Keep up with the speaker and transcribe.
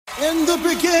In the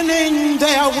beginning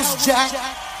there was Jack,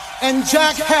 and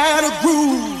Jack had a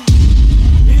groove.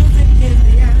 Music is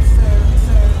the answer.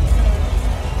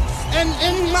 And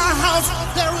in my house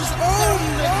there is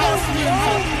only house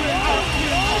music.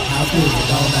 House music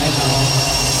all night long.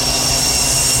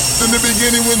 In the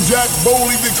beginning when Jack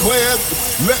boldly declared,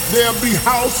 "Let there be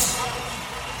house,"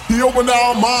 he opened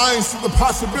our minds to the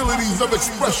possibilities of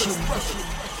expression.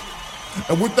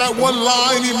 And with that one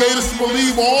line, he made us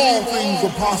believe all things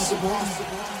are possible,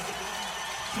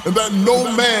 and that no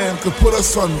man could put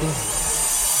us under.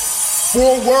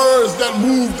 4 words that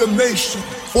moved the nation,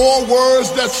 4 words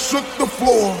that shook the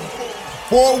floor,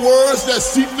 4 words that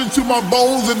seeped into my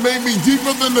bones and made me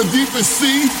deeper than the deepest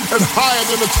sea and higher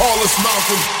than the tallest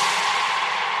mountain.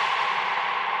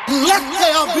 Let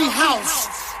there be house,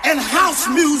 and house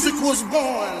music was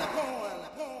born.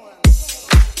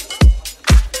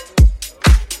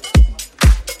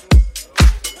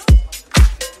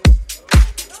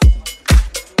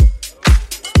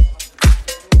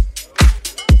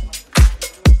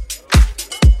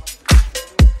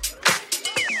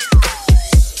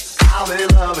 I'll be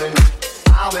loving you.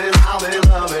 I'll be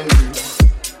loving you.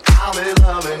 I'll be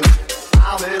loving you.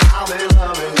 I'll be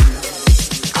loving you.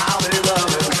 I'll be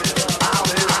loving you. I'll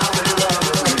be loving you.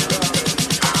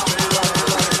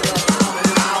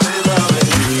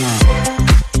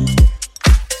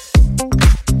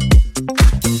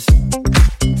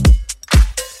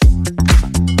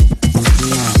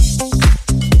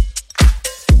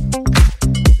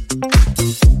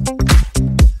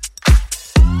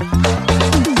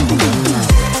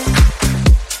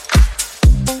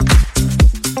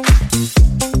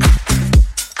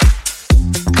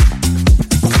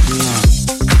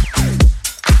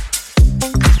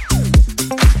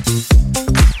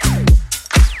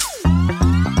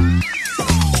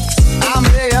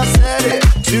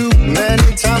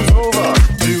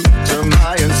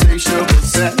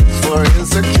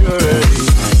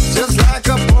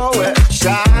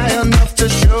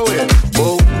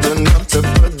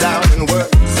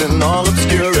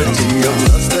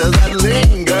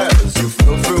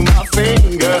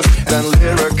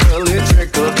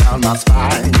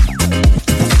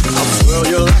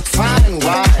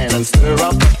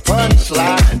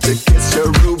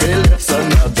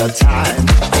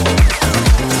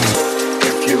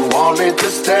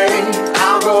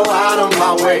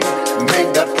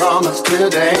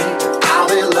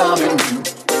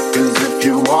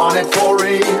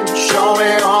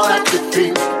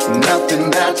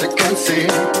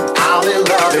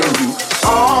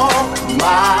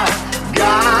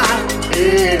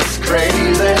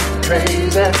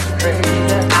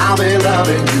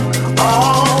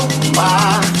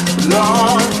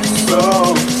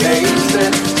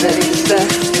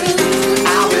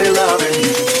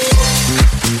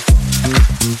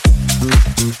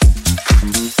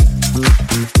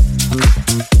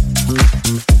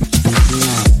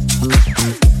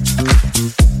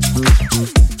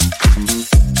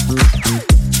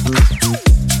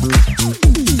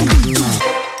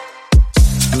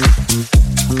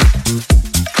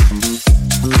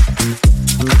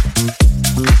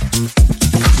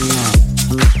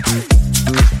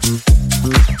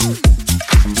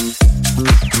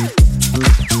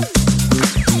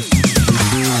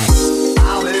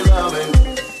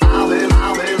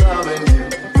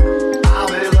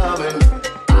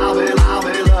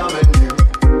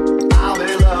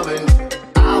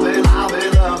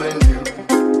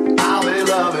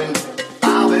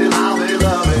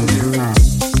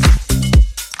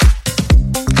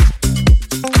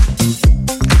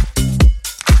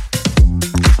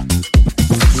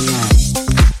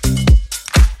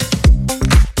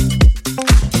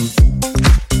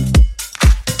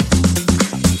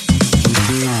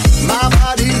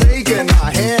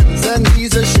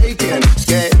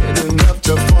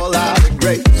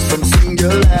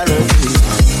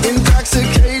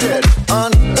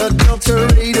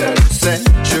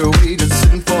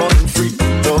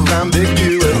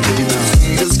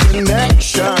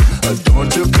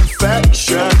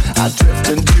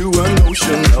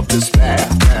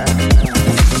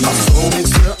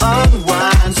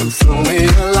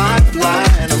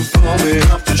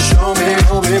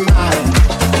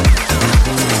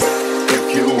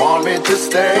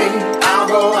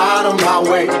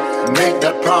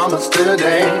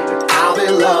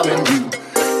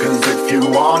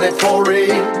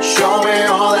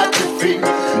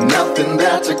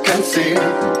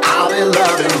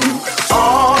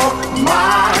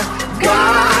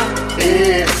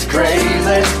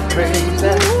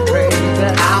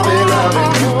 I'll be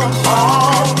loving you.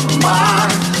 All my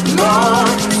love,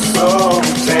 so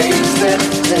taste it.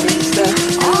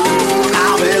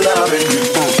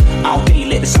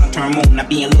 turn moon. I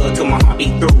be in love till my heart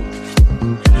beat through.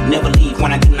 Never leave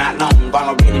when I do not long. All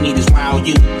I really need is round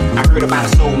you. I heard about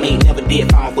a soulmate, never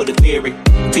did fall for the fairy.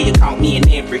 Till you caught me in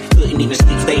every. Couldn't even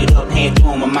sleep, stayed up, had you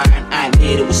on my mind. I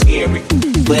admit it was scary.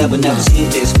 Forever never seen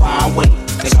this far away.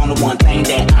 There's only one thing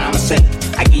that I'ma say.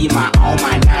 I give you my all,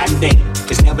 my night and day.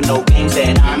 There's never no games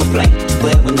that I'ma play.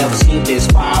 Forever never seen this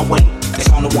far away. There's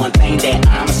only one thing that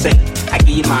I'ma say. I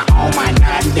give you my all, my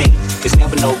night and day. There's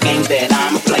never no games that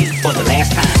I'ma play. For the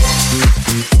last time.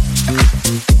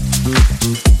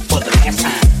 For the last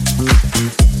time.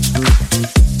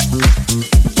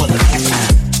 For the last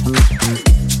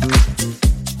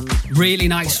time. Really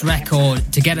nice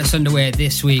record to get us underway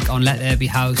this week on Let There Be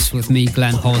House with me,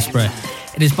 Glenn Horsburgh.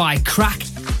 It is by Crack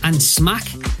and Smack,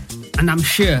 and I'm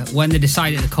sure when they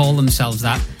decided to call themselves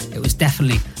that, it was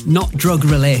definitely not drug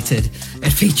related.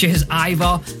 It features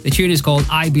Ivor. The tune is called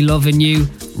I Be Loving You.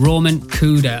 Roman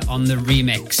Kuda on the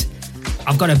remix.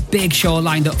 I've got a big show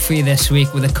lined up for you this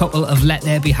week with a couple of Let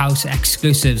There Be House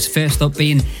exclusives. First up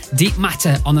being Deep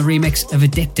Matter on the remix of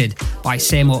Addicted by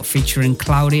Samo featuring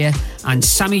Claudia, and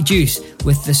Sammy Juice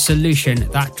with The Solution.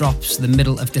 That drops the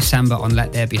middle of December on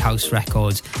Let There Be House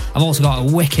Records. I've also got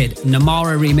a wicked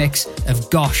Namara remix of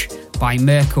Gosh by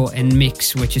Mirko and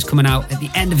Mix, which is coming out at the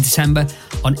end of December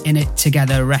on In It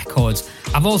Together Records.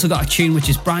 I've also got a tune which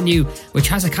is brand new, which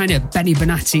has a kind of Benny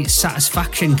Benassi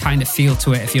Satisfaction kind of feel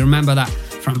to it, if you remember that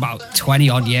from about 20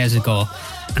 odd years ago.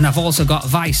 And I've also got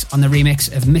Vice on the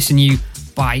remix of Missing You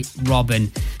by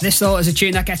Robin. This though is a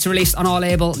tune that gets released on our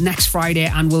label next Friday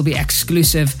and will be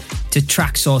exclusive to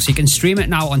Traxsource. You can stream it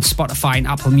now on Spotify and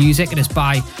Apple Music. It is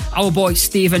by our boy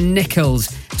Stephen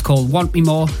Nichols. It's called Want Me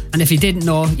More, and if you didn't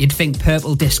know, you'd think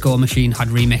Purple Disco Machine had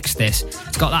remixed this.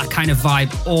 It's got that kind of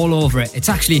vibe all over it. It's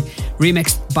actually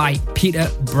remixed by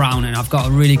Peter Brown, and I've got a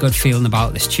really good feeling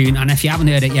about this tune, and if you haven't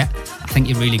heard it yet, I think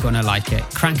you're really gonna like it.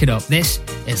 Crank it up. This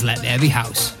is Let There Be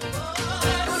House.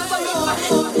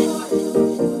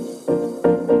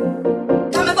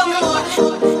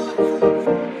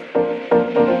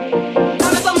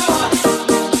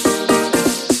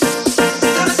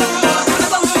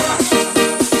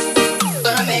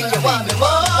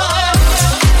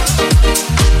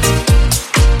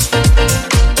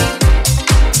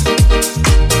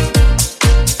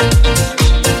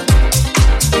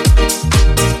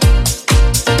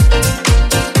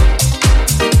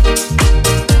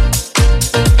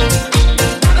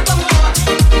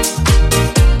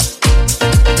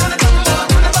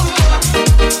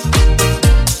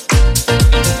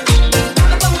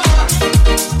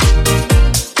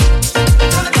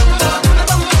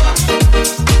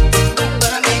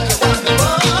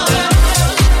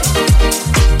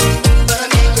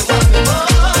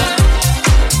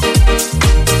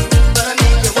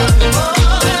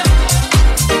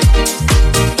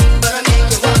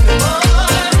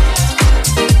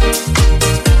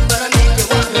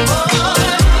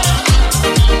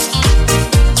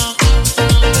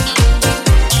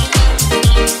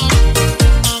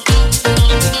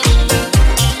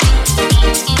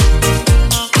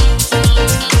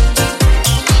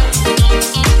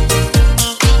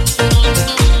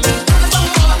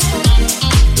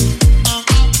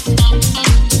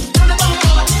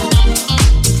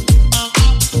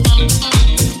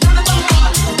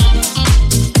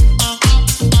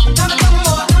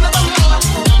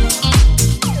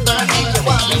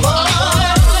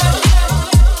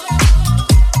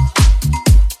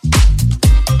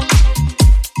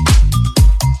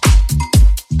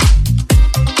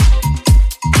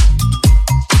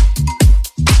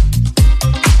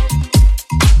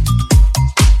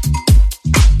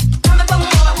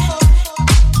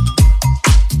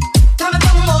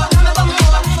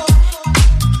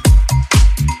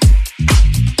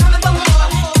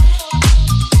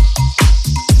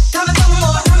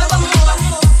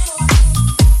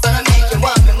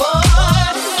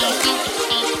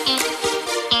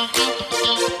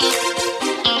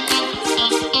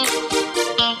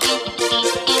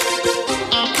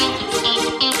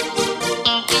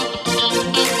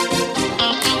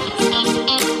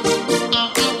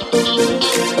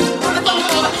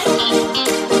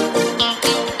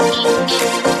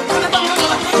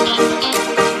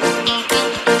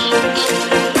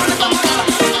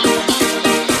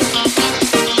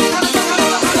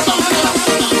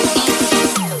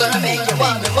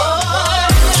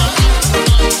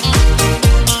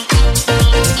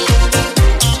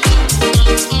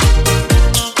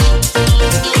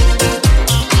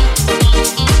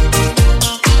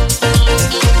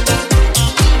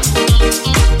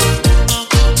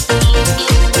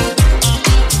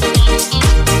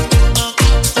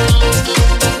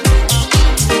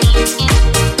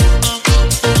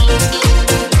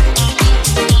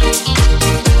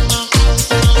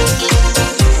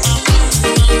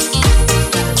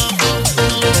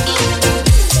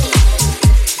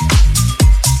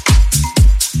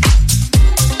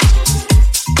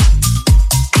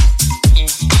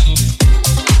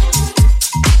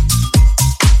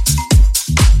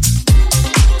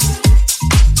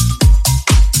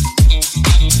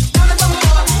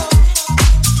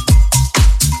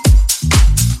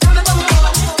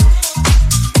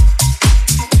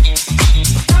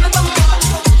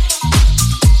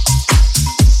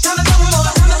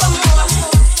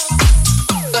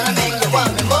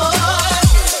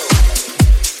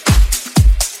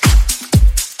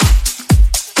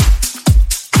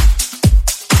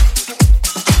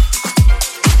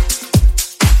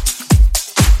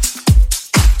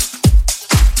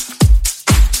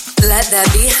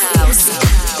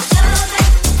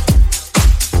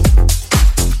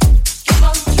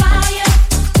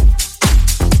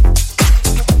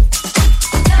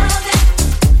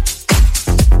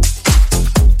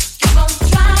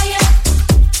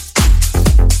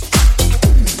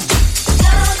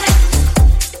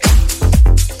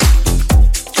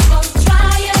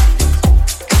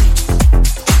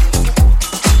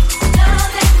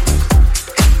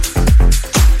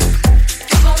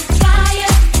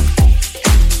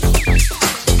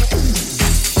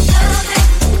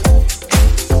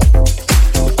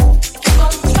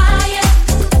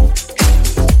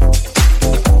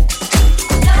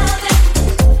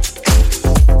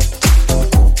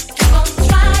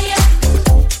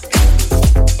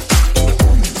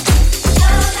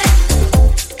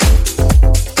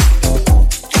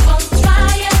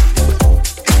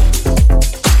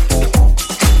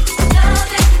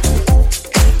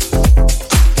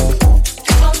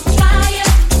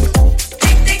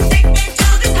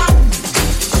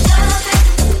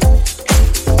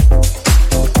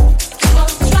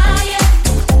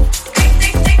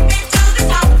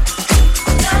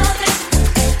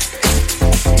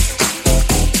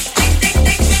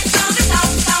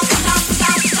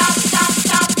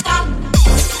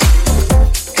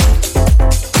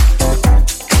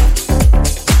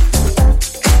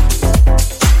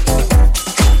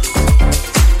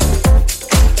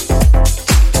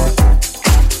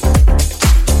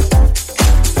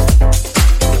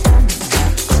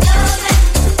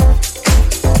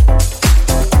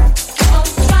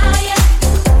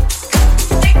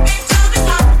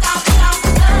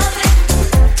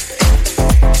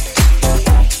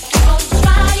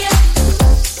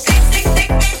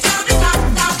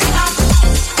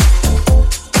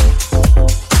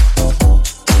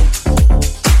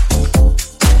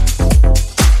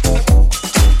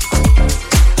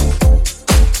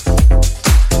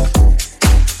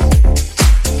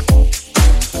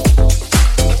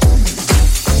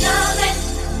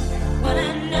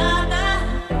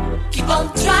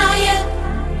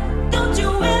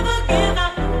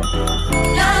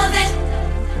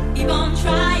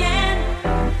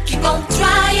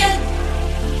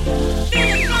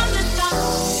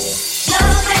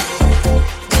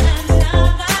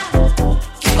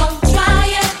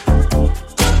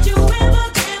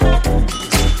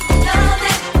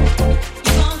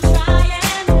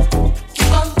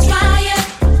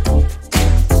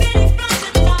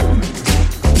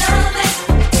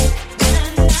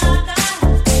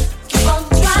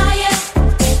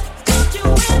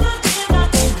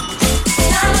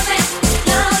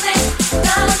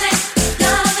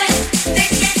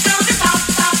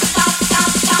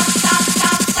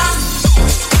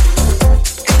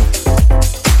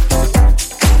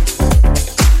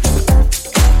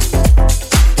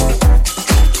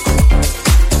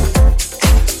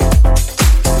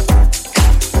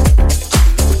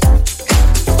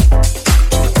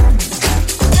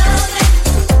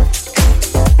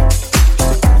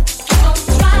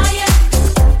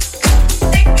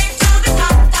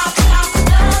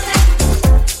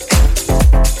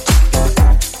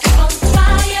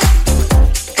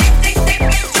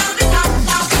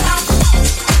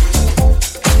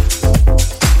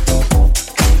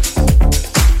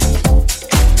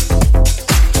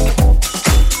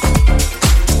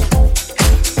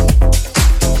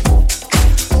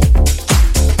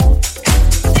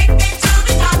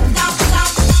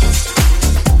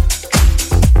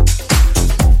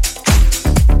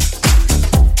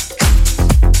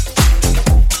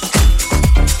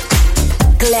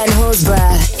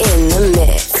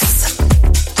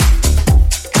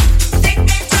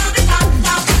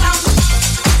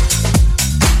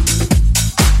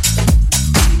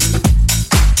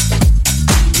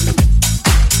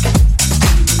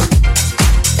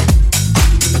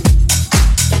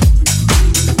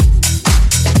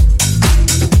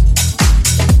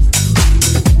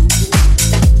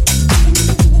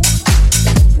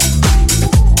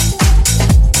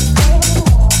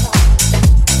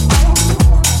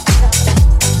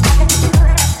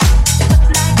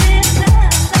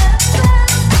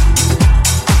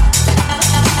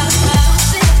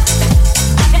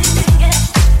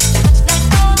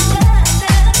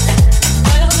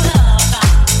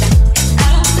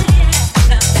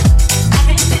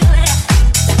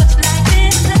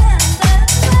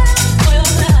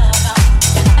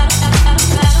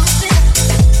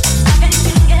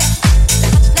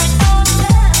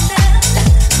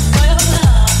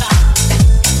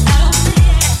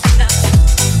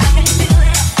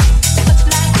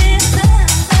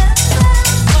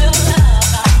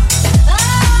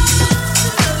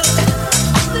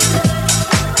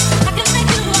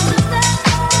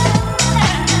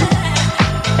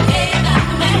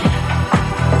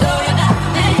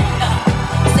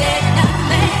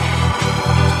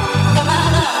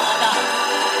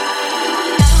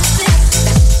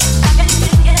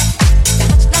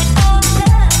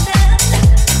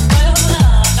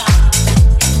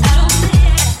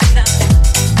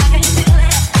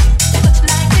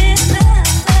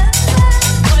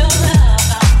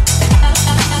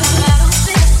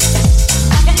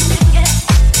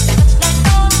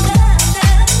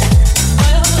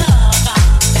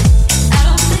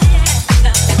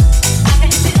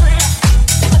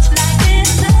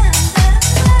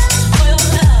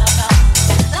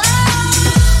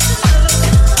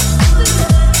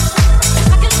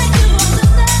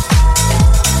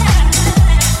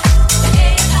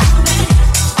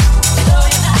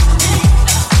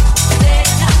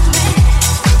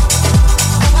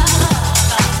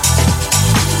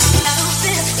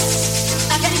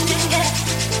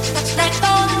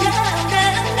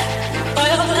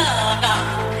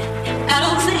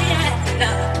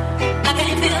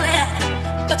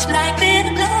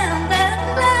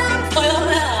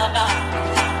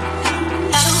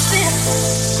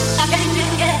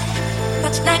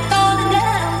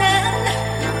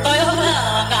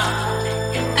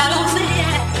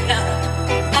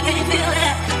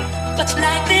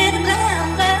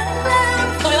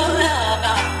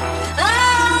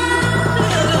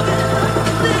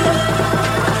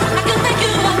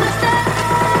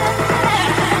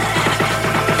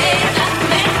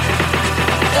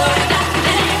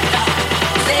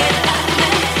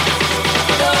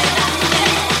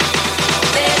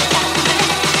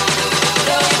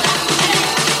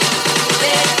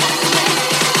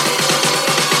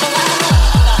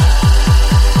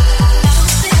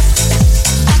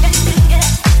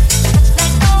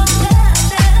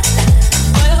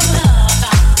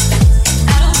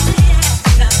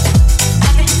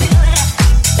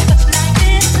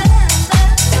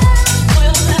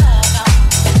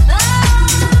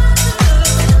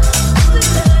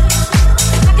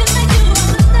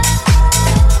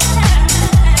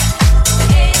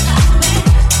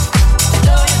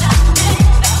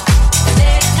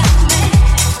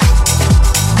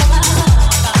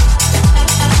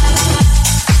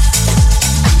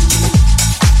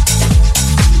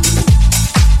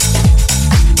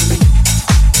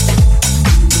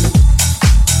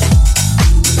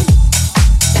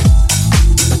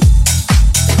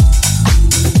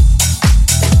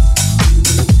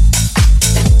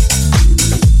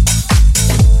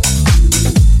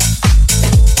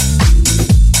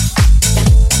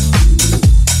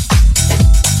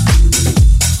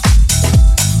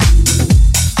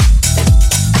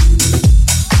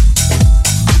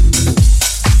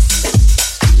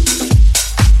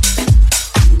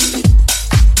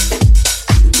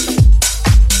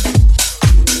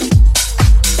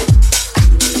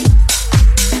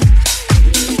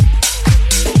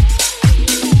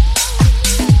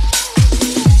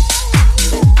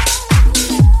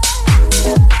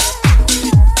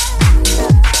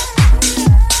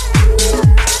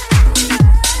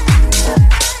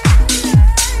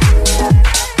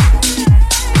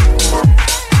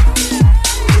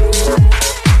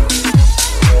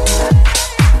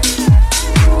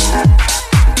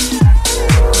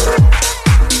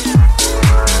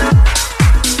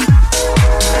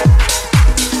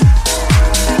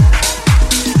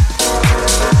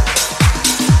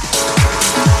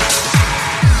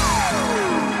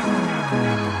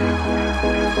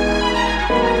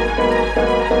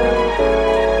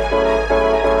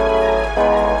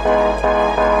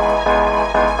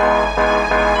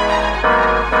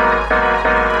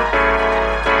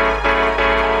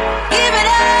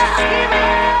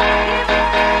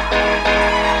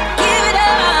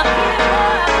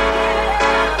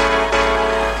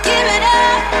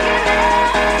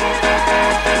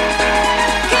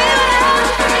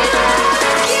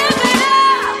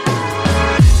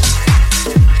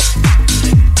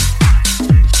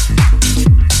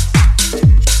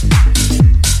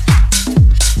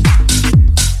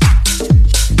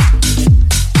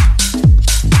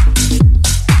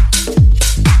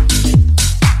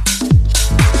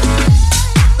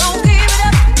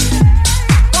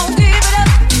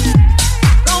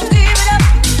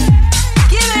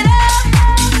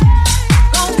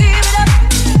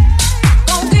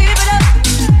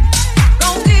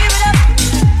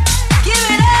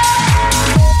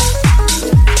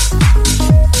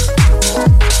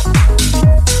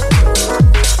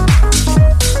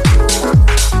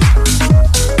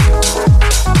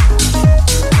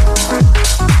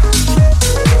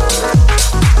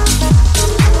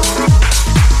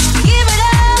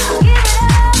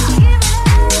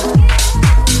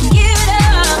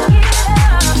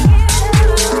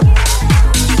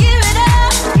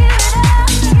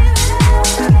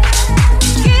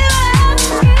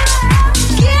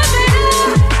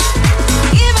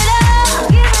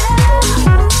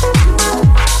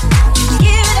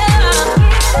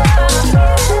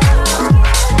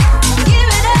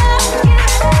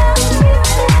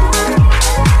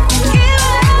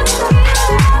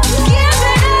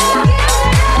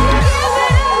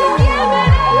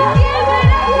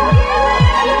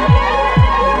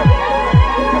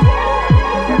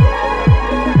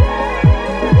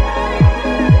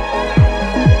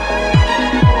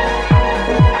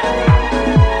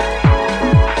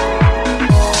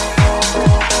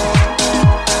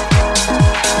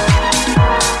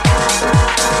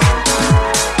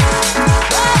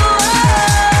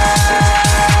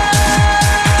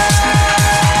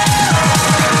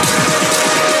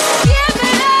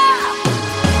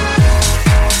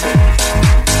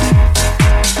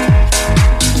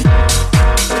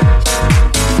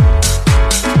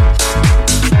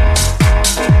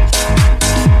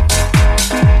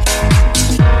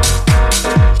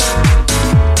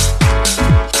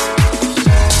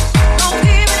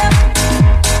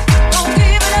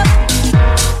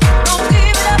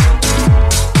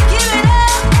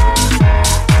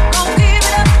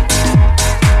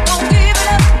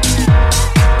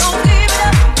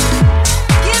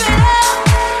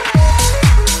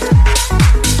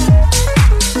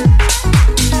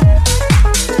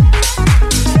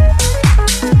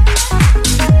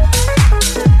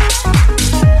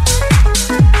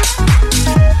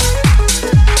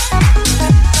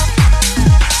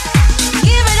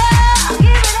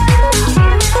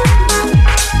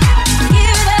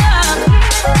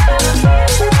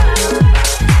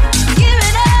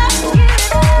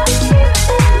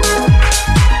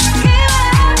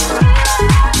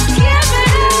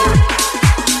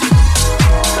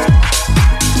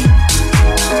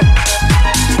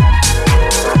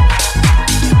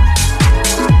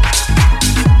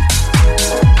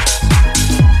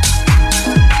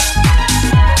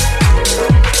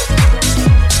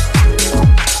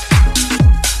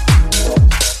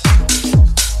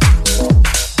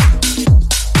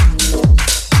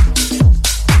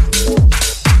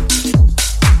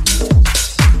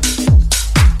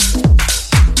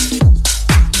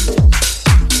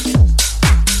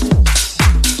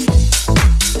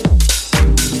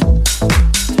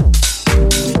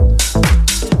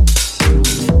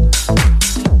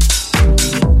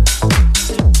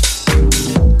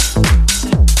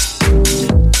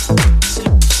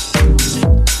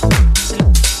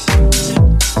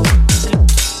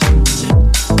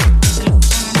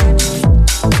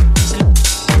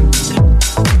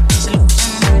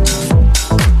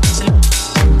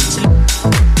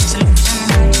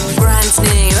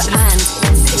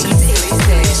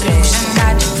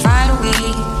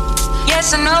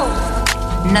 Yes or no,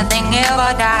 nothing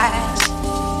ever dies.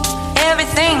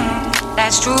 Everything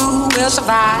that's true will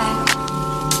survive.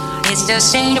 It's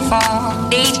just changing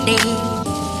from day to day.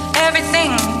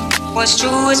 Everything what's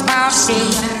true is bound to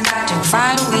see, to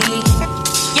find a way.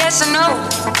 Yes or no,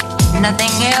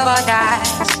 nothing ever dies.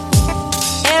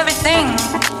 Everything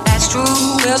that's true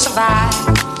will survive.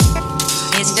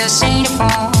 It's just changing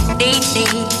from day to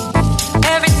day.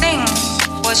 Everything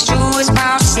what's true is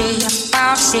bound to see,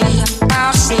 bound to see,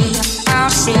 bound to see,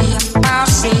 bound to see, bound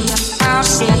to see, bound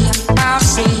to see,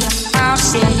 bound to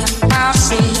see, bound to see, bound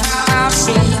to see, bound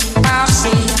to see, bound to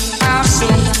see, bound to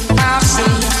see, bound to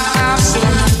see, bound to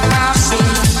see, bound to see,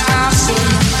 bound to see.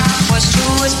 What's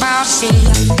true is bound to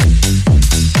see.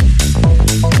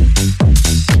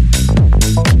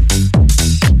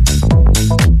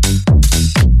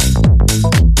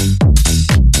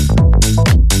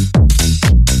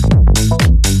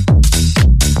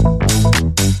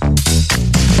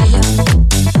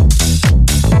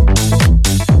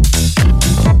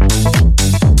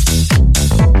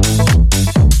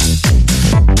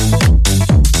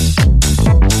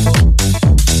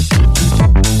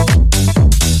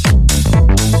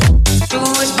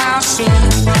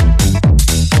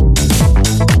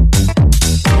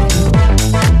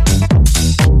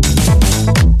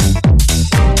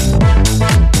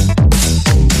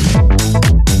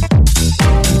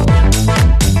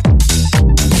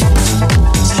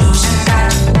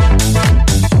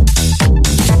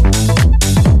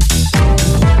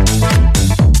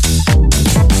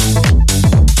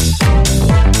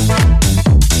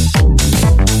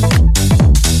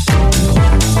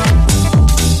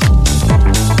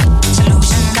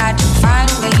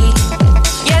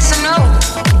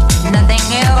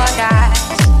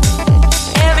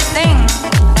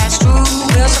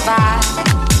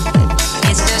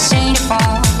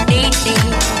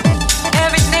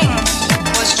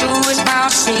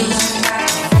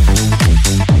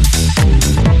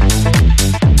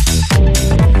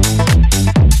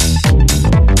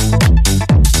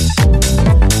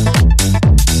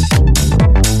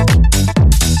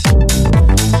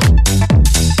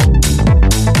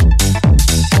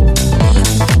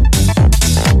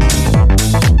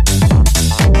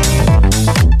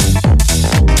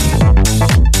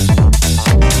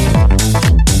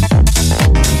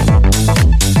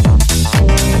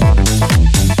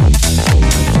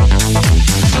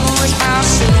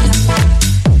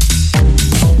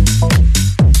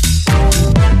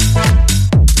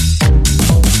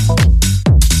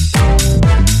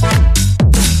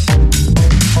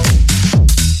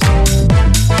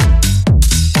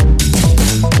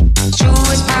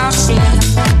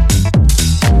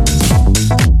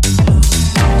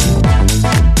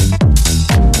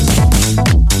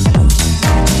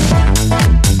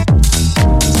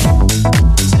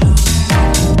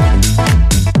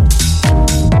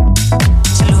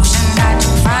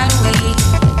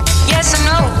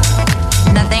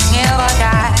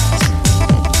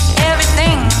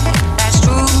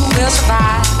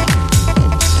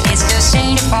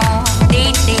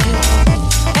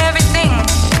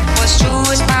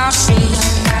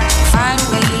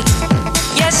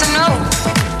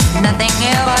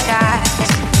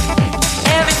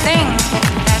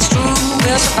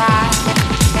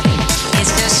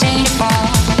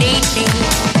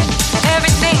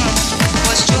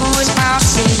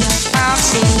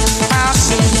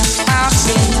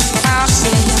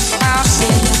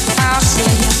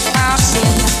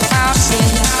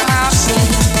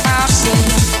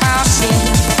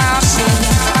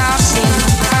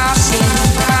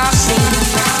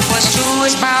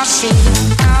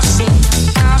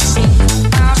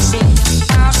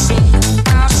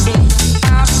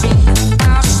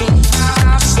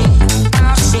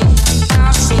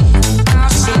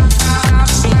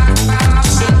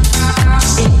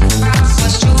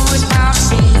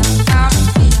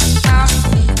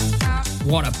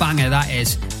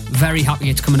 Very happy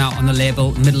it's coming out on the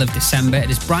label middle of December. It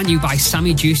is brand new by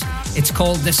Sammy Juice. It's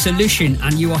called The Solution,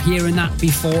 and you are hearing that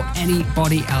before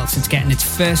anybody else. It's getting its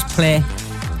first play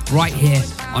right here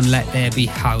on Let There Be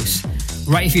House.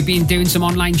 Right, if you've been doing some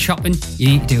online shopping, you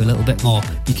need to do a little bit more,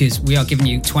 because we are giving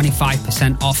you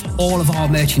 25% off all of our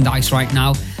merchandise right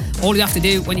now. All you have to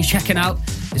do when you're checking out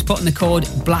is put in the code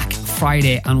Black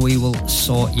Friday and we will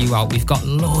sort you out. We've got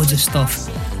loads of stuff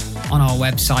on our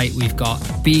website. We've got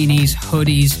beanies,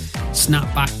 hoodies,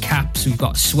 snapback caps, we've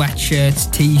got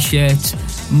sweatshirts,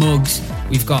 t-shirts, mugs.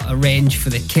 We've got a range for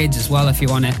the kids as well if you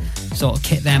want to sort of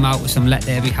kit them out with some Let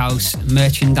There Be House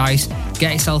merchandise.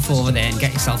 Get yourself over there and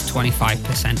get yourself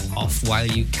 25% off while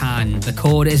you can. The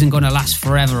code isn't going to last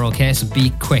forever, okay, so be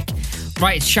quick.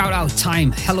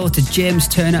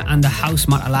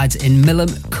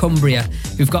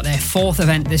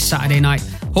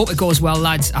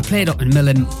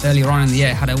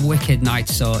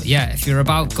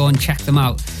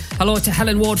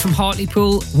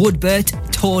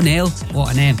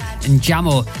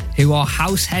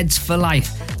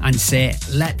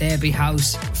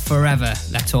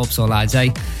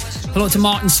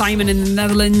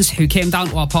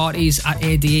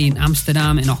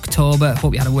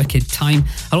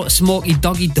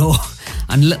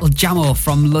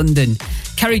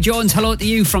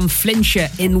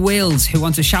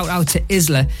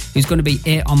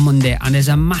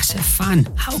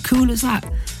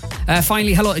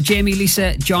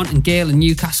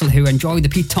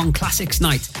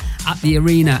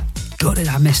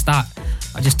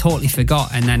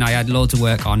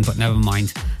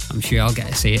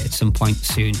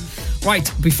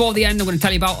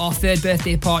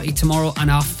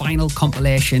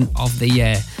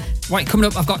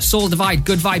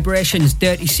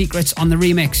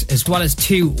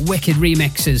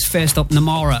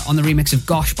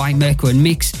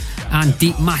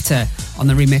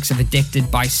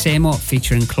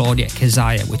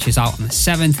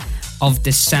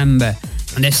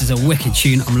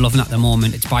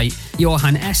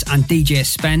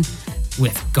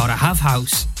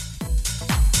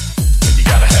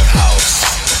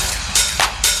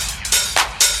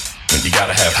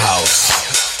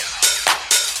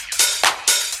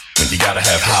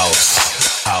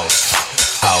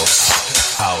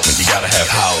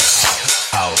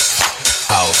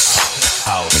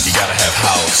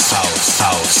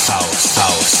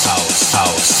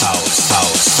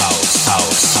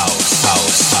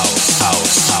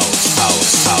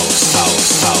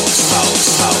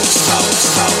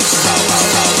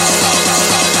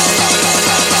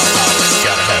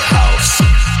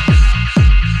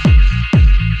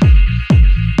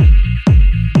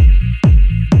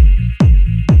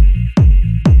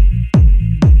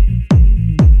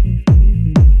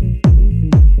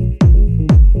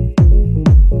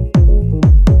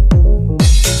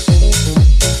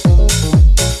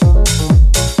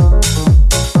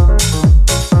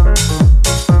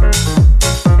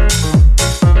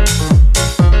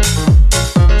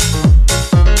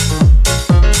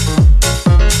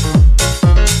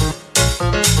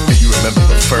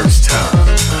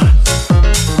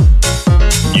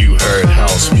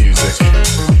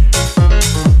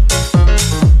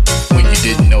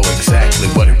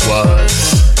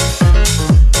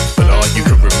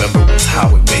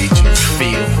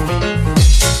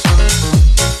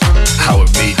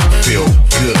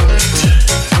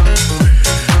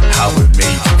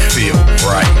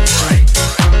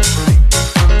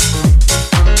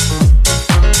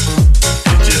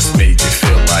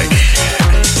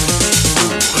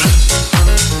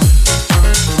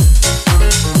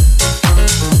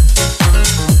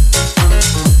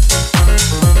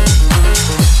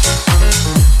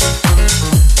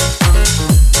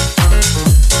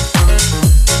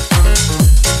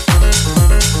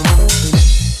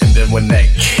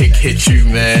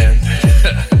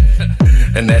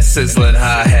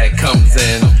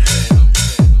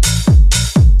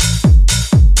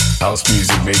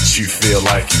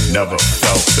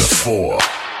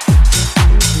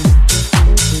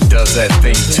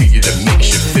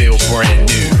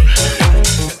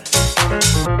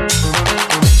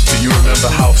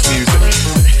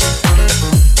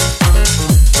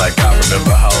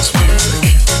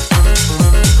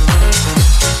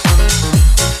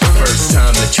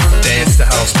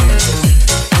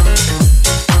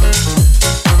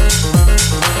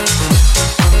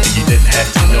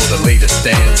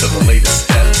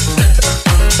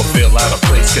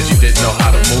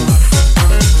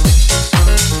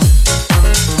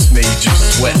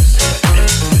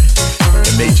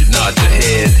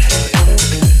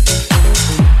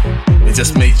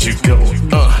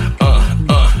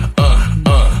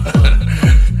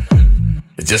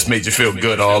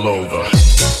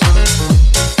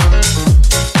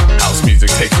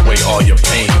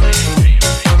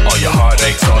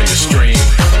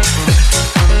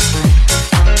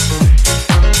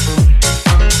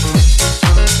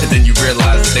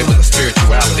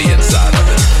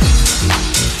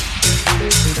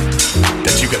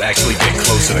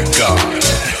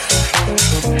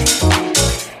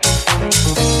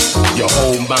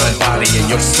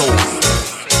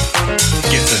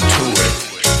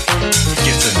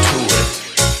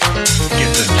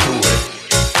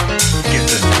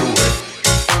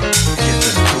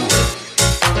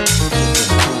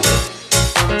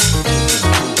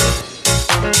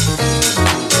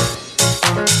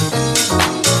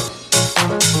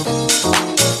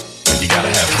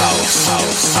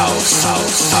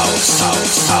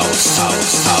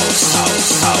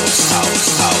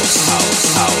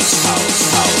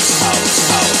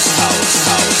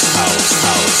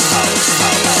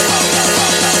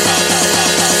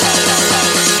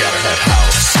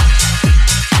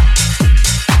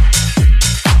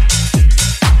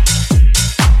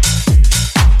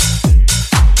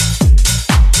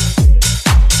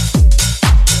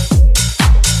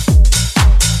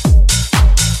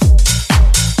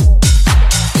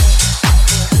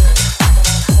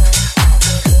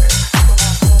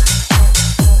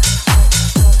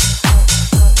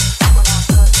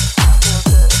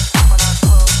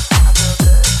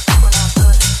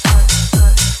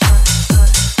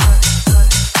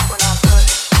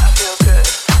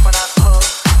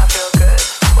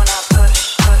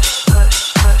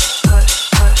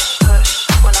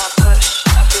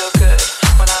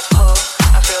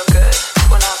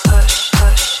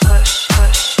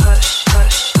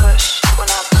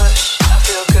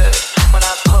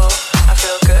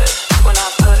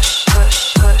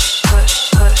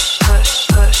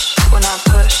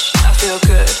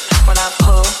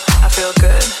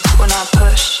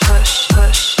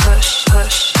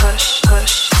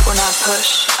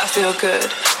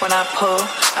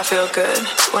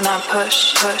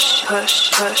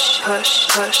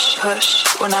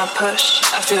 When I push,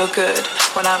 I feel good.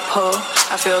 When I pull,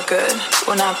 I feel good.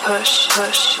 When I push,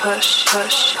 push, push,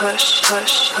 push, push,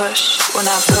 push, push. When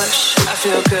I push, I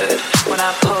feel good. When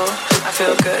I pull, I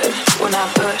feel good. When I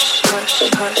push, push,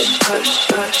 push, push,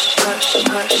 push, push, push,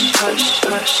 push,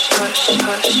 push, push, push, push,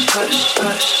 push,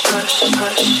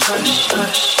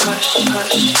 push,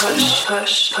 push, push,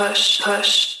 push, push,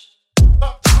 push.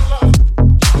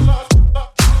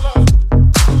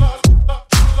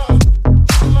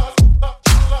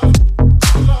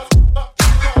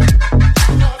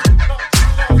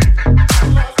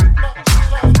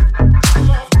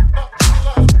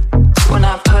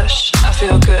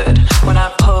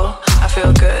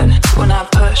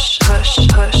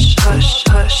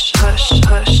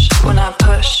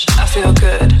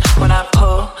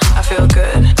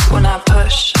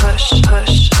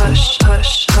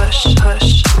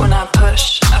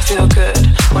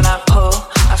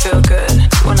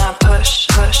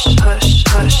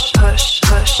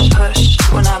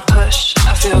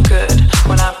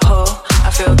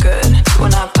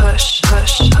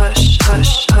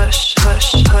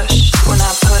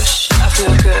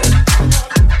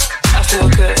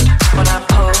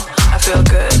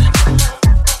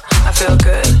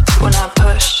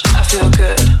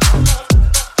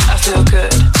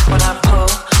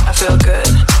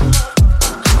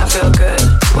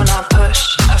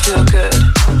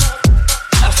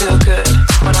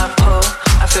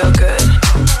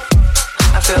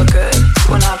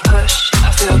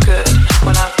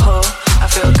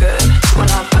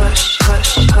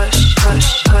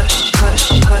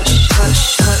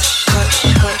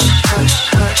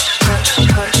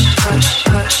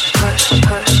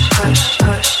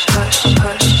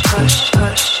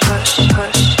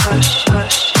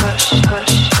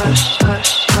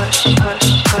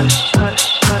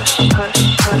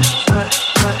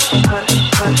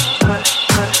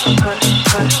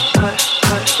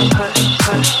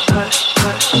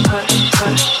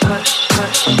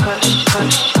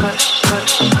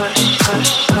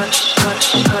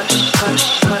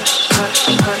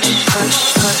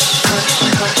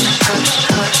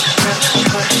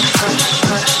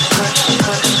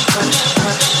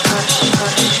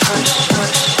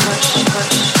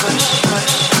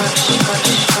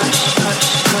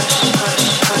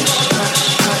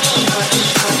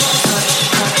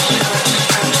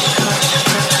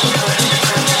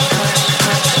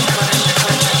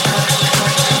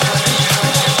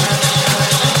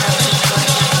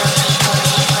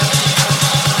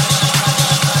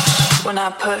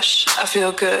 I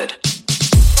feel good.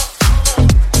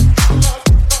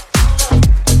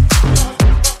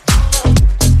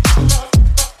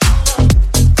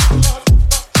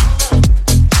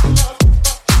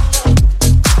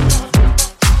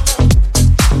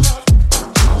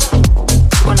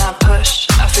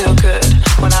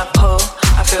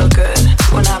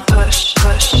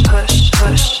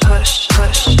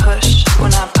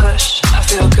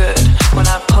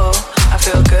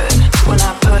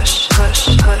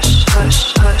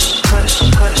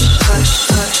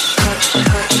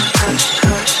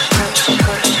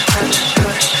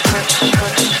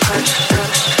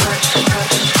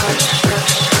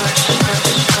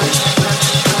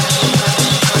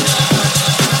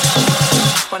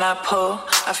 When I pull,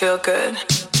 I feel good.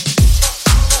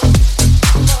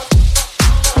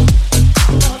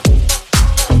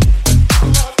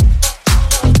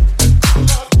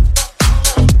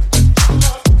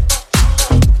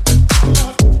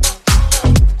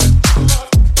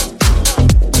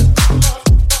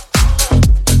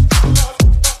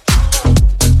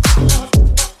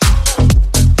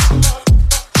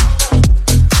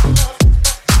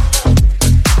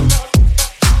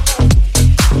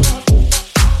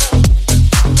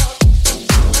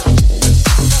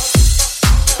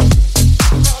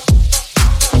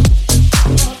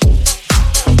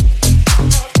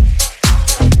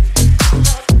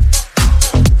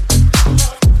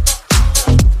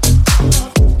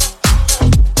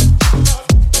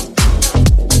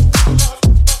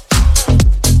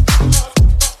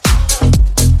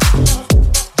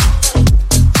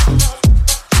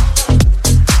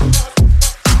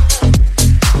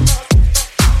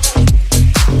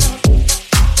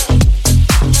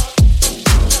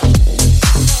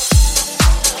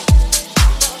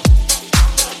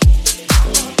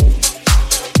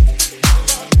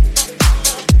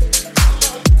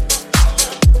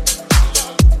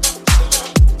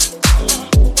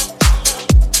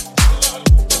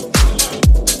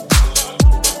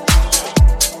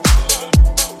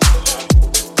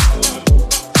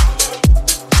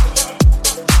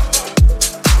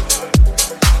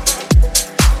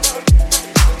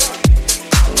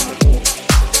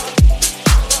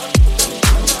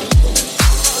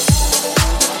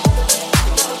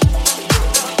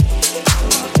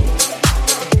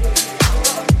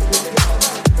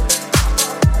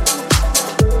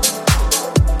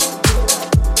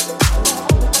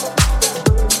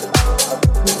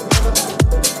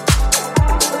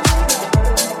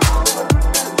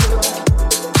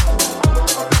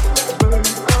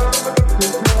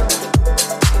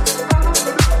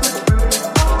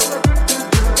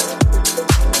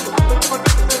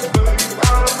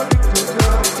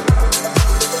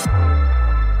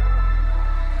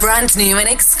 Brand new and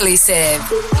exclusive.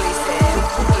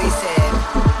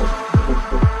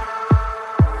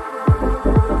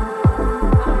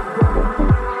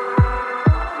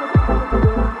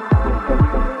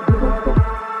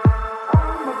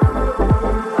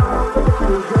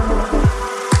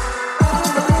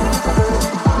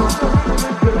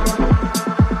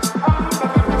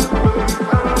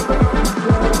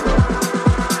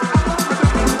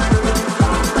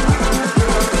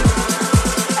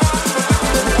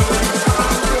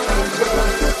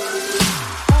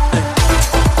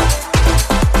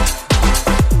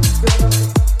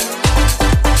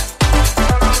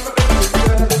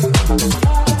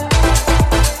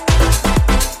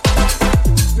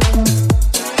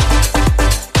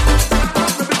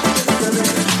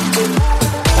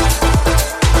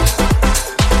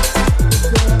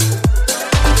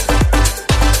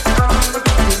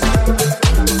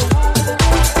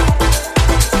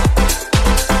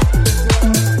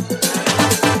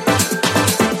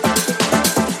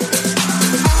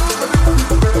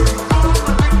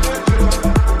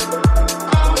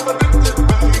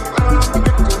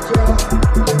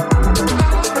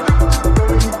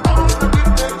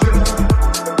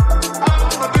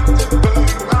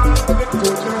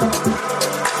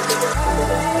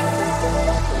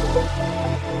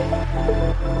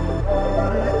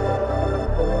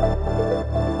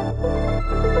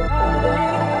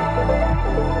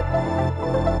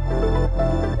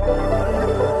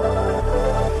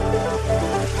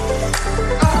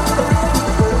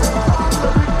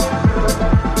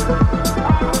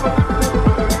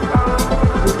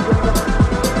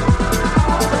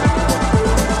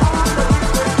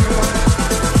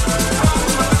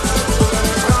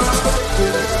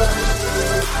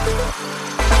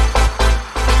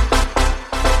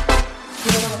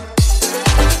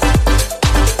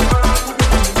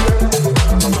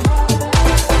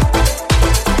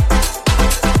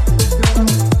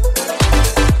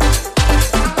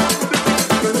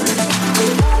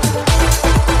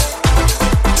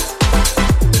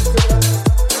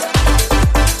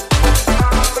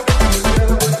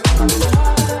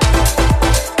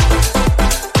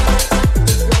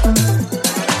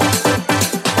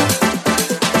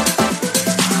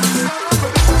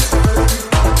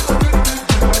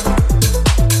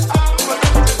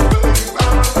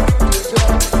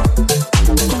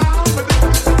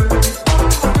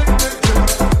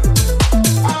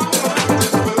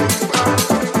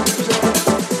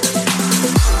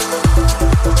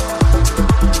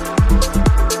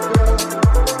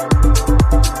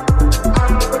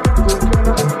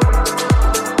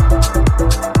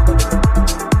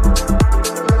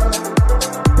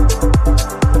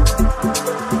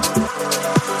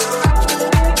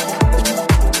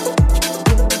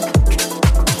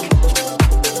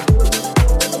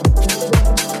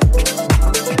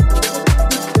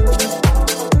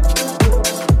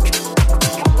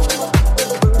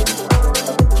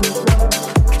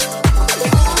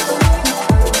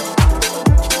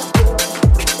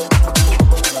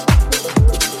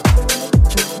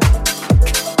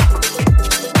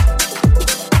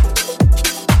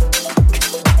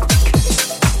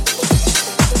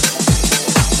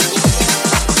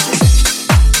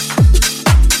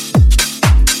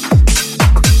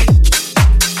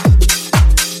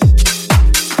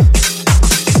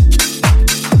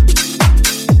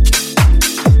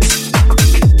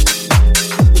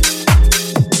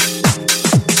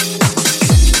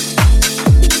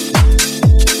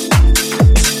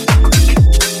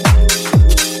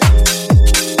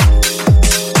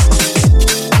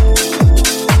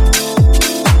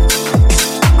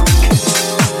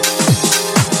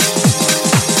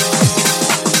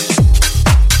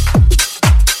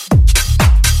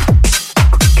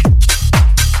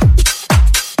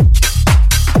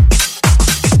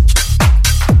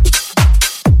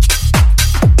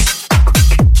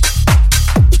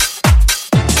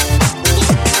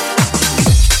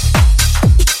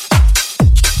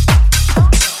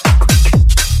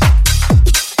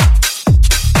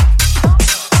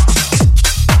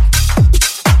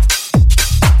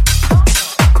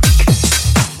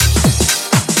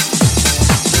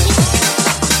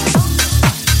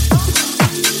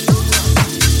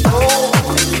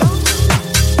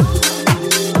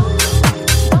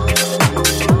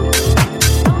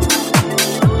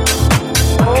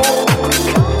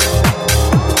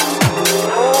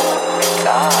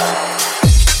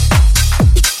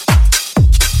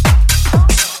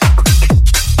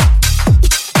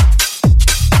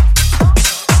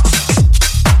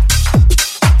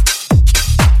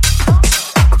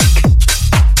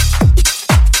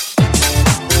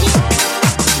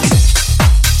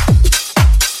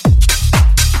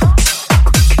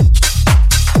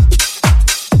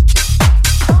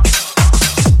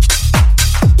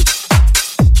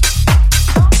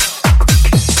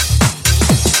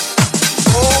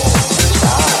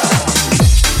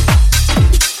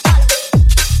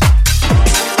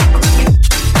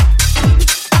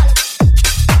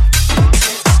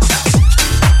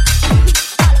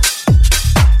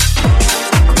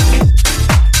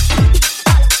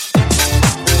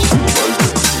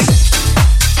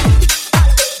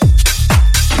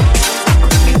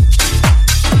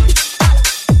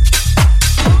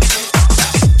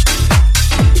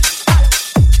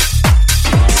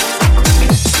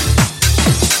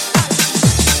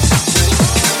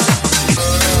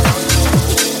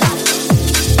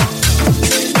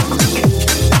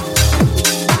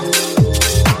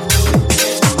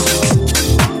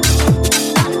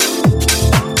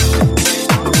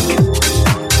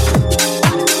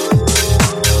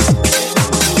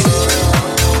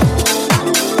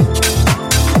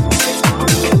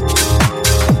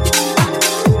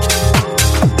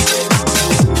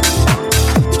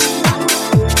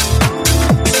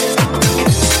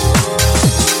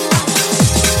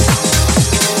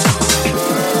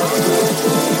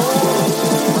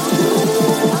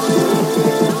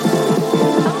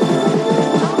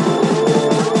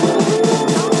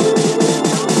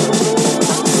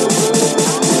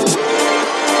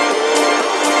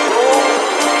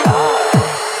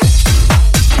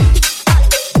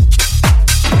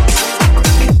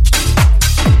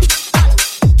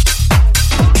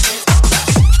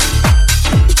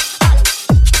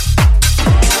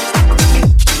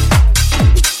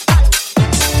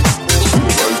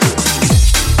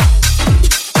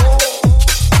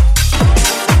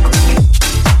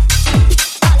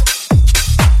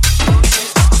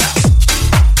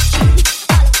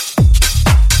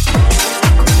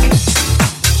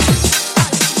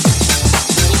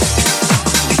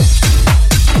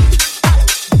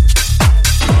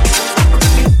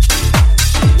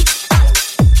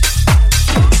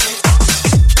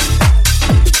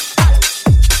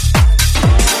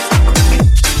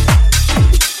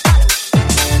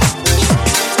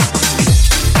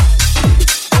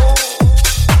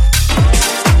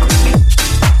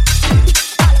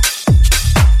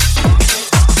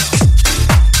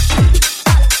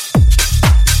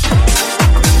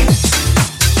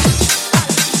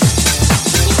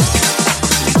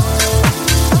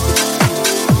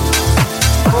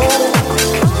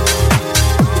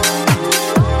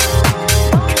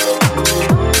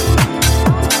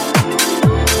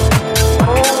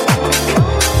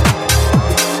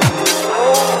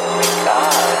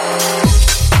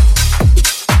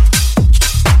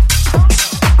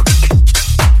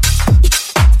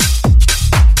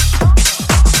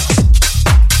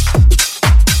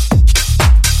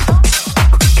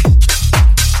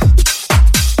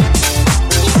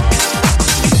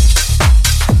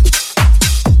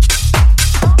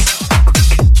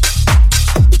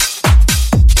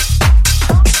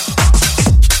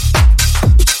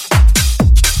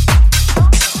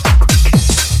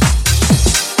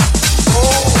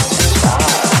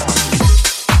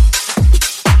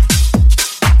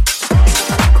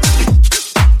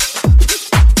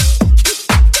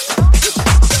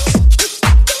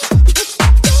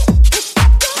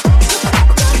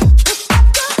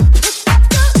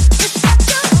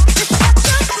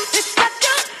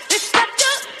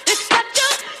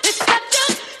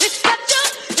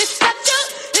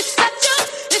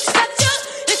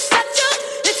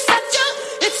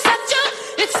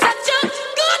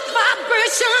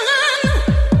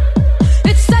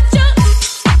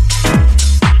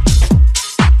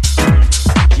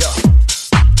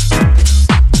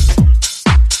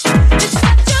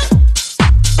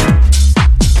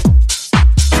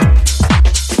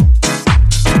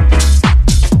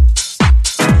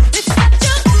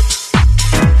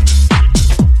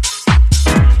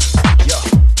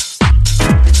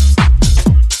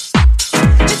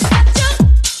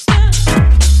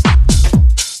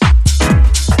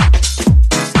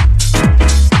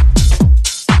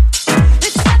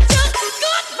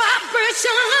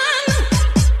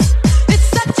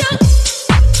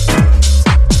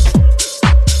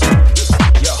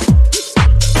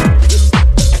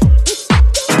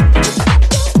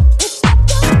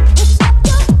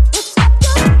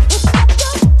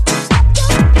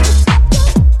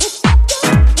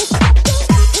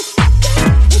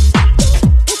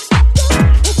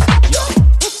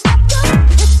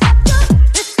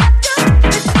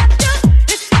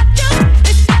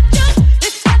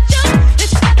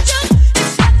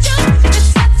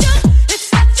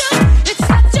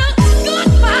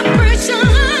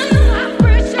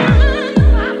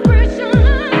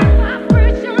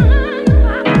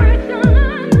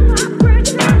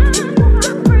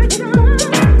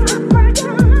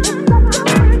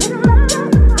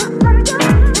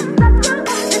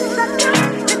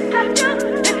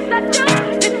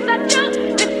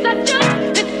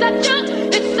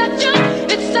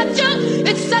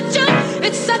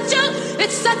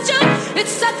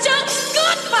 such a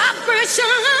good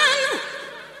vibration.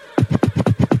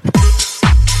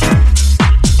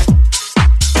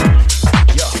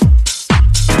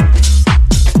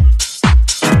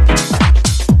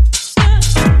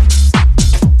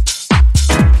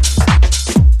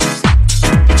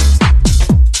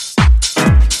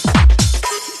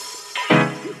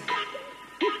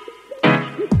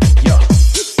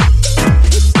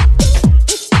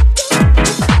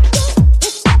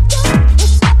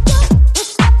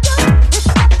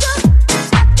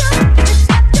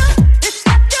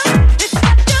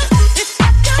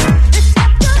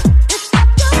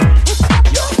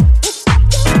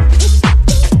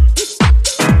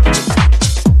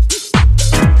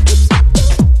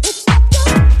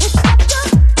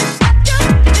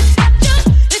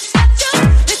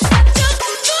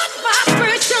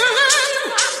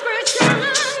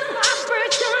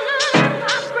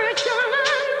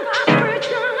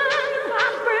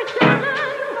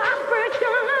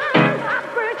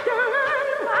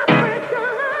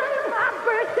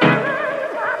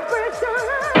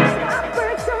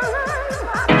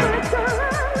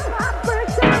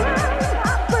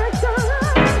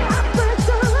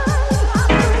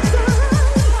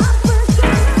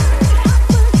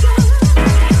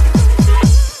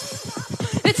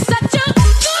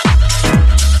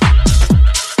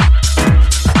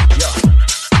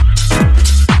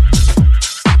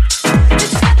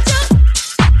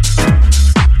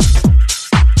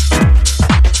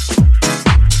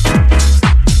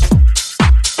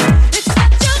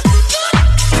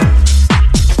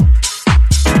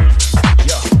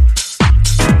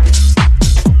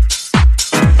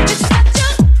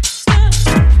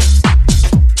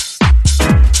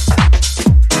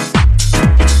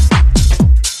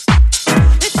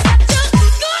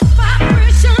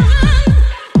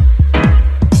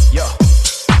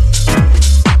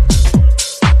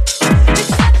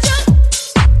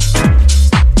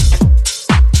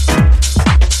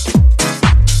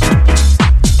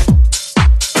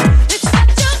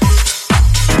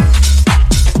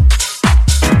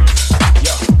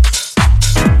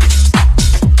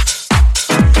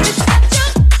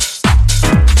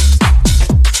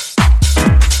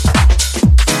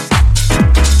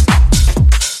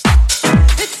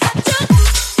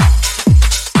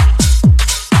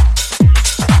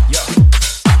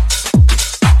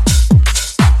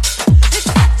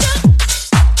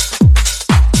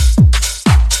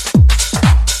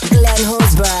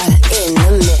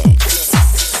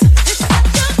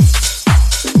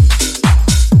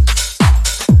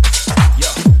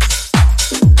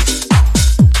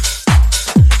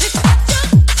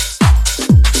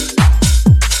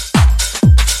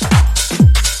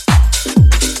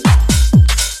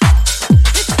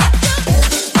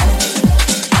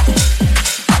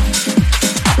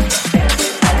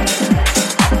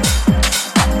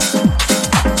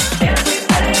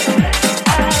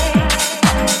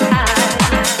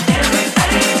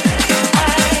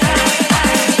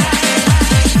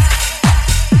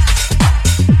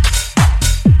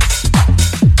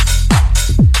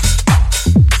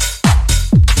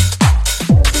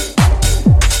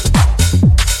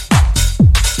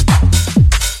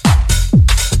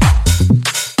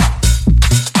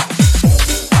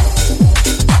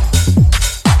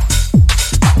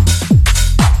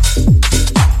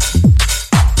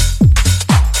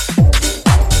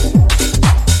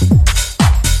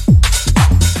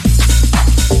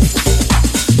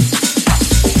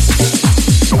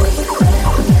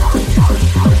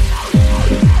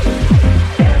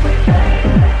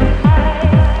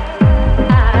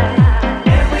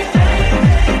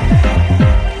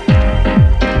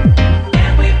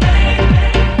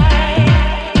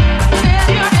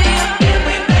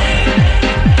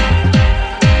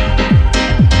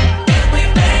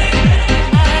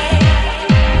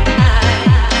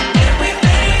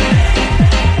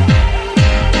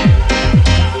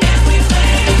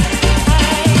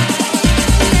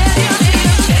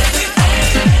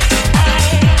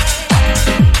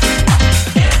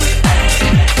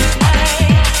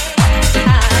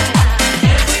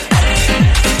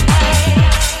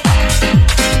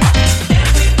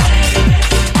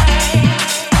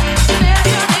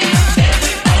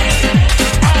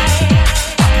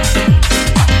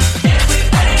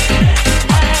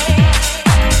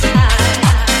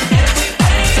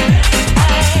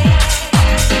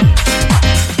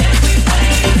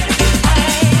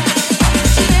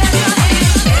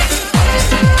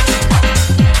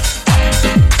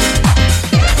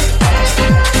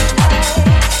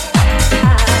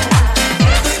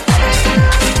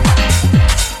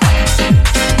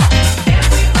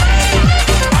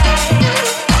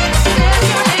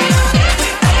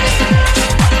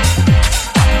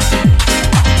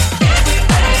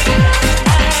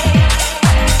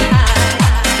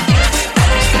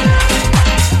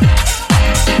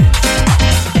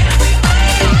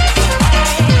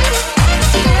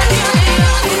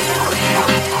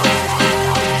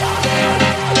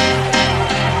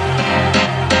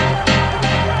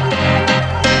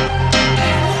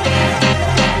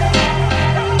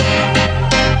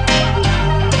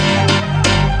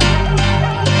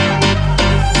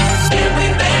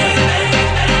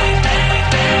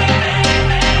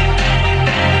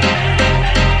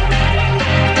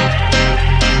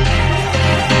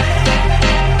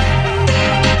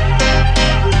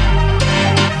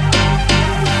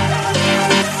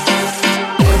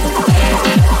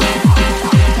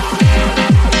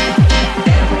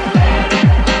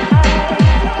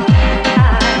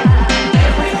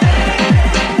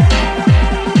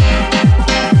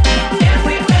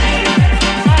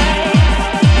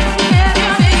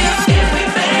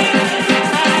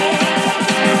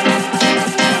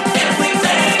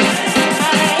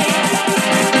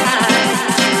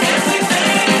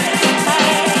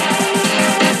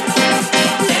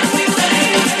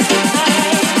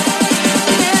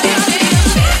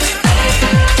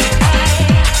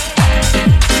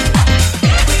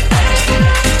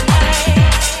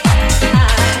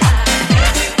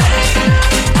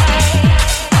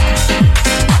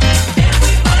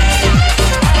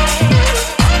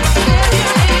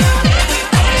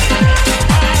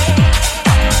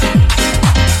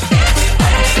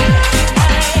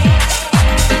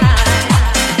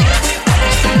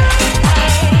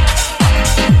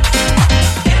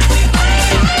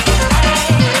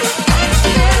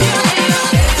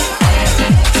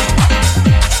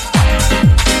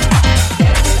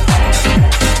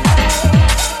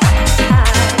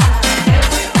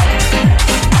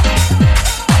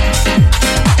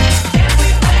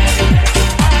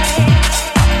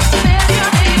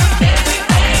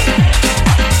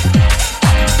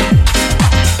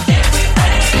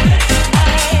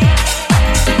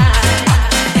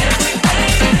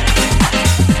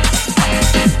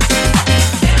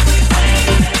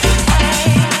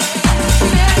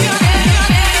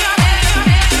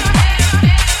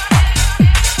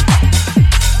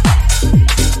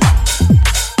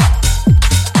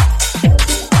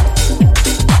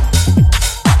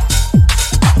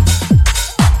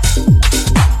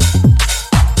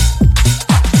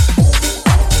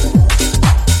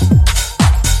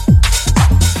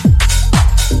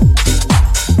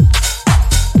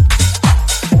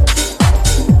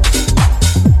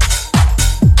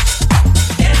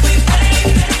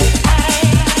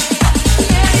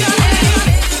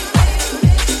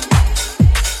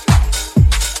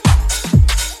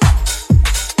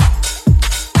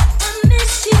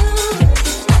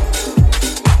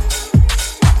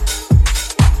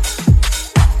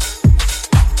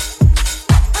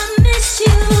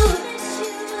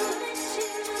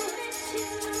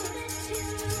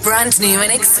 Brand new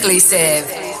and exclusive.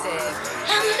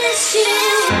 I miss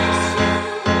you.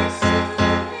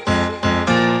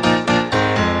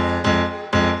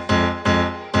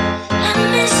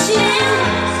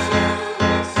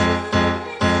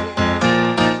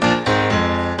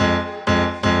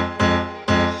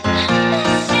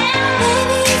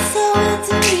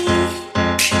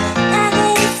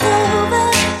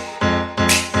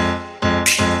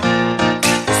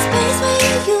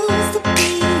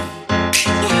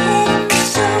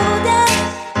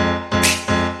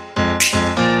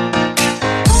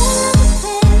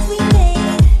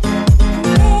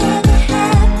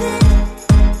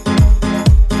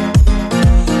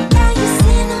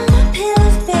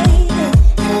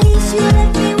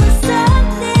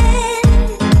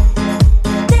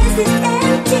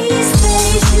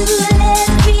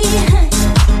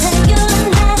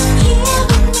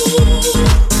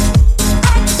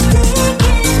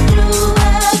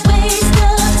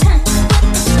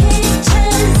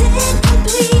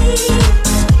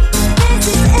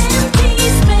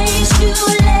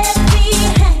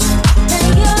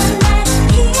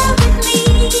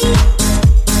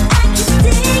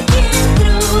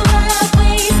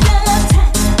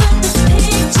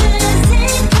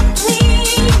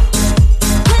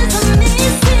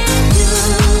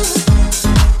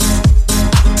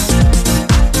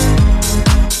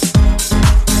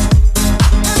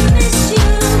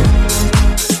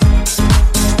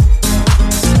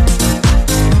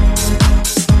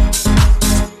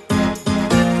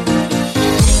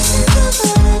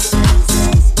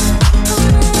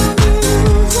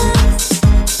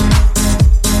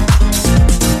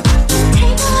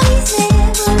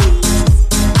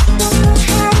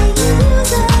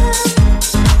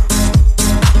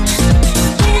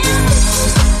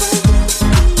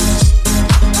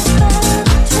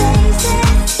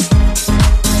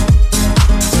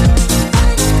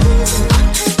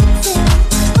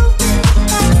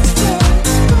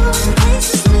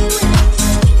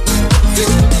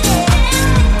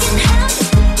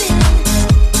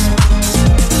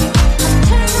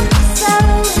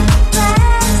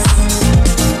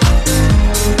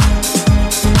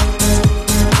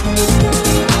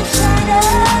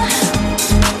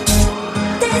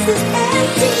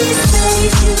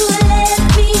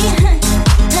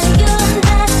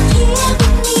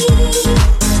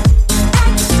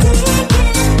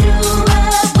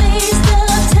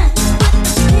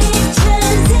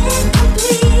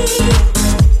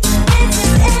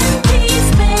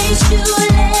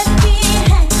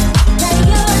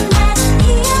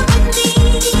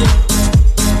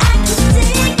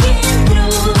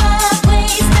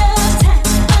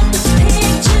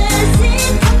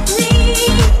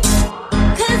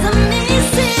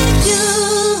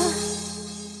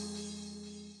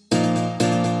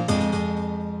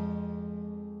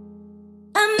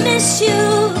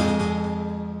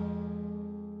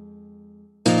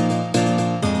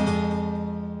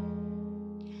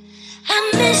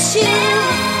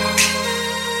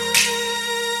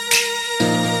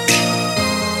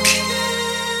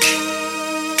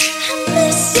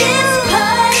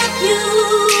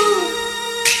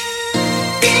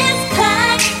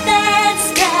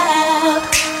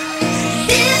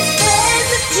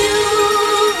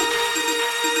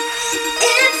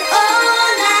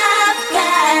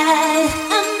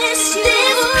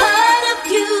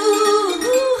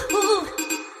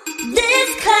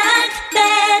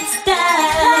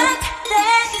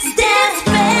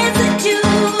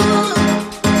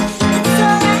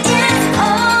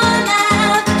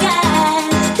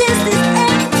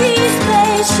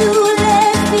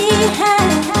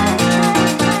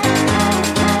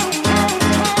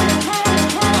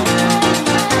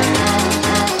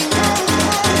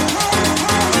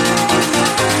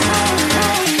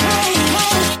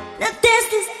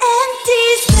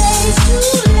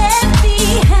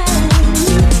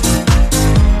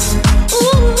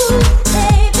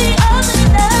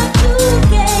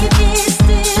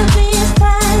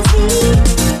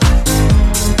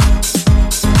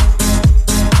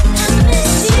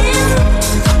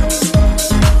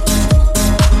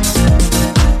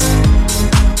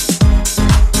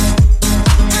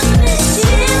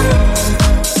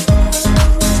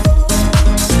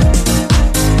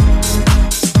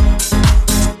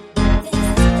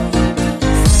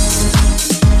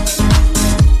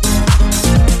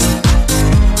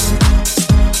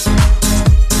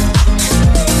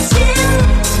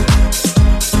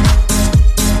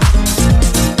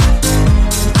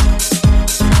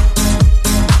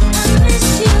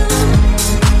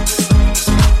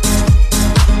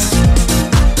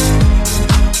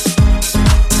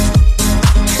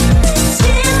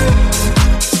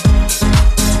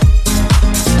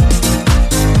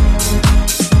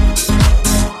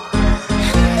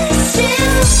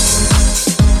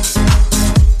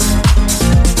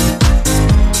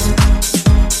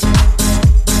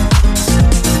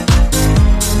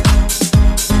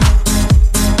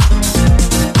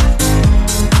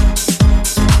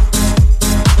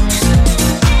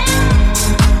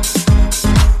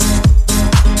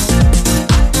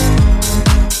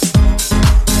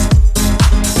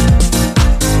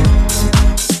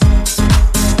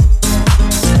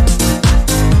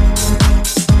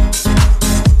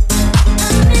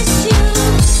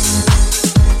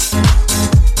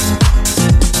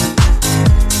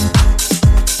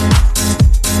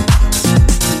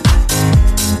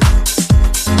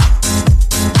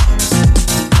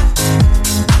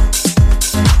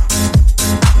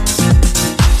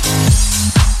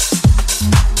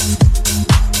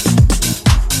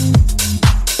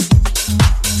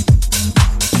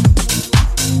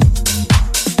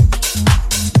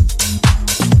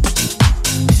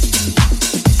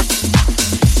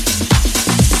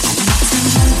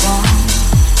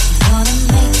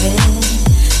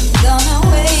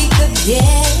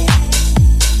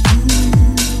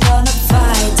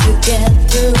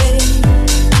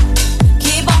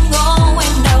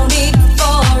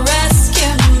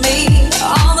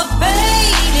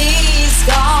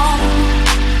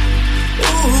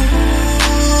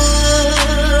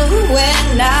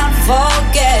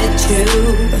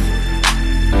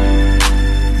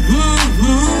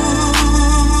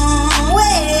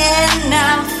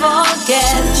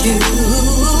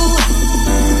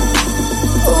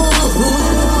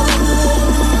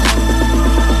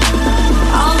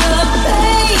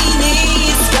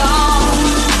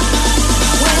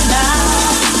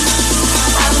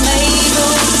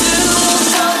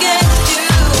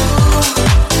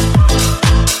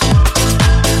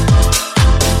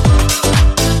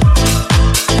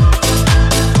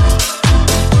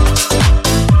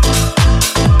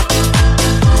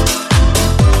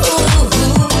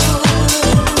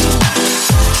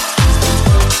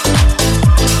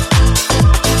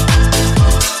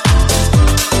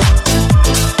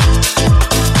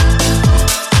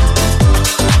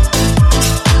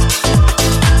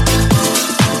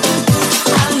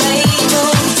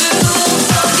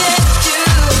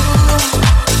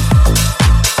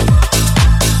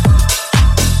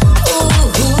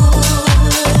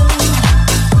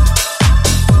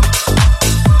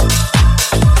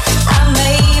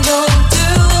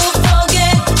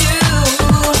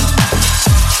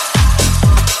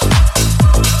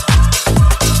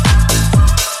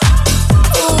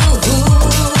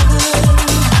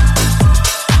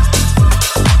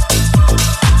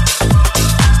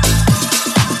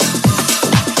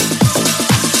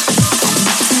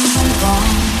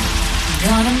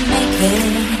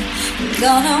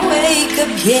 Gonna wake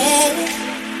up, yeah.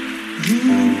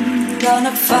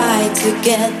 Gonna fight to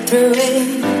get through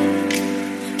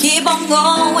it. Keep on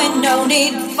going, no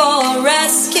need for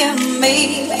rescue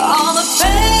me. All the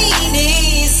pain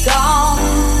is gone.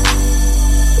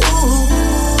 Ooh,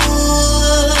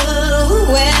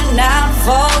 when I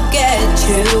forget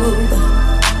you.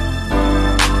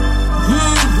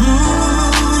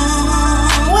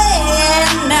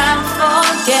 When I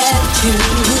forget you.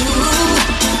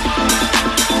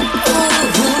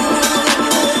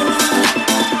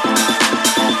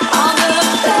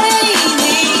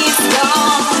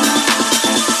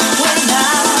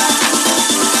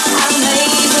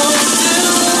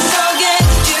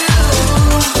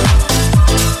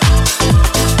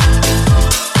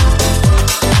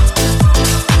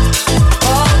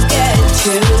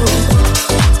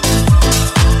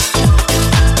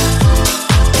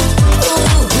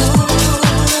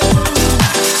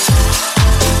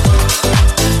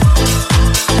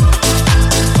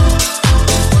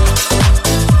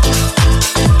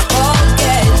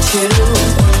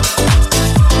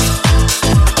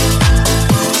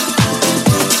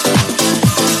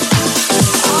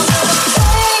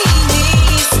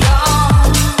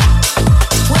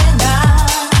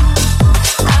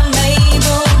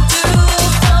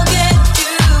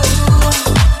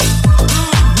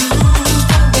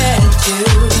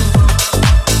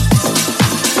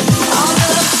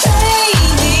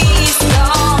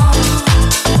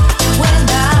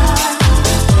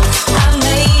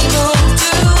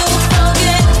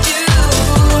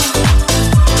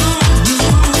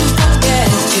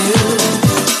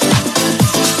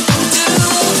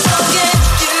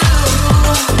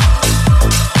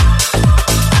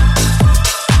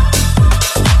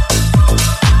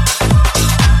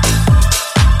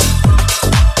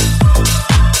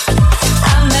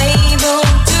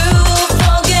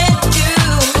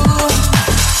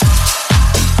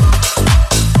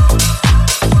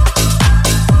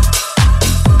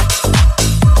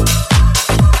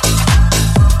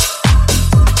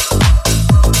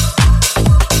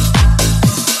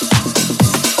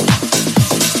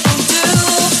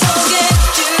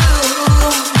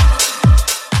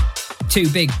 Two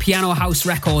big piano house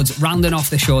records rounding off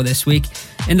the show this week.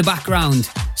 In the background,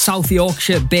 South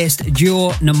Yorkshire-based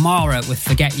duo Namara with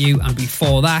Forget You, and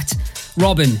before that,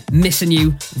 Robin, Missing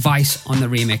You, Vice on the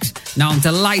remix. Now, I'm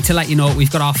delighted to let you know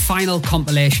we've got our final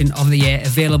compilation of the year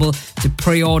available to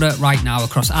pre-order right now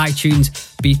across iTunes,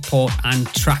 Beatport and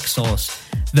Traxsource.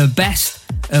 The best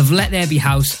of Let There Be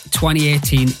House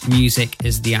 2018 music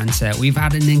is the answer. We've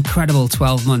had an incredible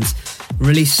 12 months,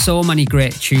 released so many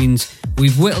great tunes.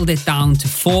 We've whittled it down to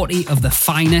 40 of the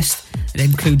finest. It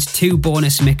includes 2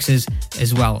 bonus mixes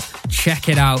as well. Check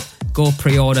it out. Go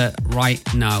pre-order right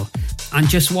now. And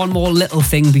just one more little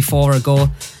thing before I go.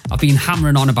 I've been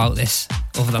hammering on about this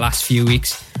over the last few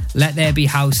weeks. Let There Be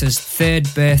House's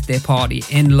 3rd birthday party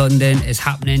in London is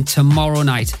happening tomorrow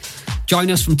night. Join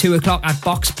us from 2 o'clock at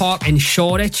Box Park in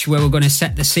Shoreditch, where we're going to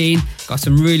set the scene. Got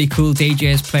some really cool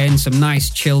DJs playing some nice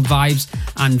chilled vibes.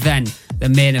 And then the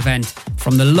main event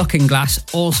from the Looking Glass,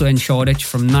 also in Shoreditch,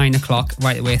 from 9 o'clock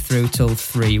right the way through till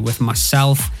 3, with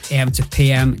myself, AM to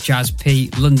PM, Jazz P,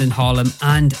 London Harlem,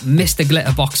 and Mr.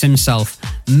 Glitterbox himself,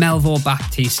 Melvo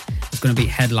Baptiste, is going to be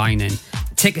headlining.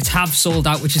 Tickets have sold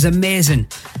out, which is amazing.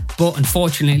 But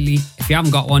unfortunately, if you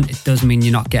haven't got one, it does mean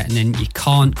you're not getting in. You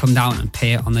can't come down and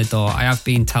pay it on the door. I have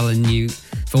been telling you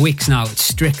for weeks now, it's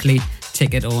strictly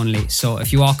ticket only. So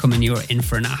if you are coming, you're in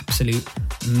for an absolute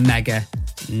mega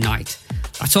night.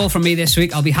 That's all from me this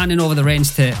week. I'll be handing over the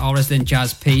reins to our resident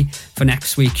Jazz P for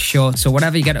next week's show. So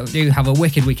whatever you get to do, have a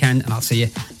wicked weekend, and I'll see you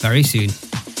very soon.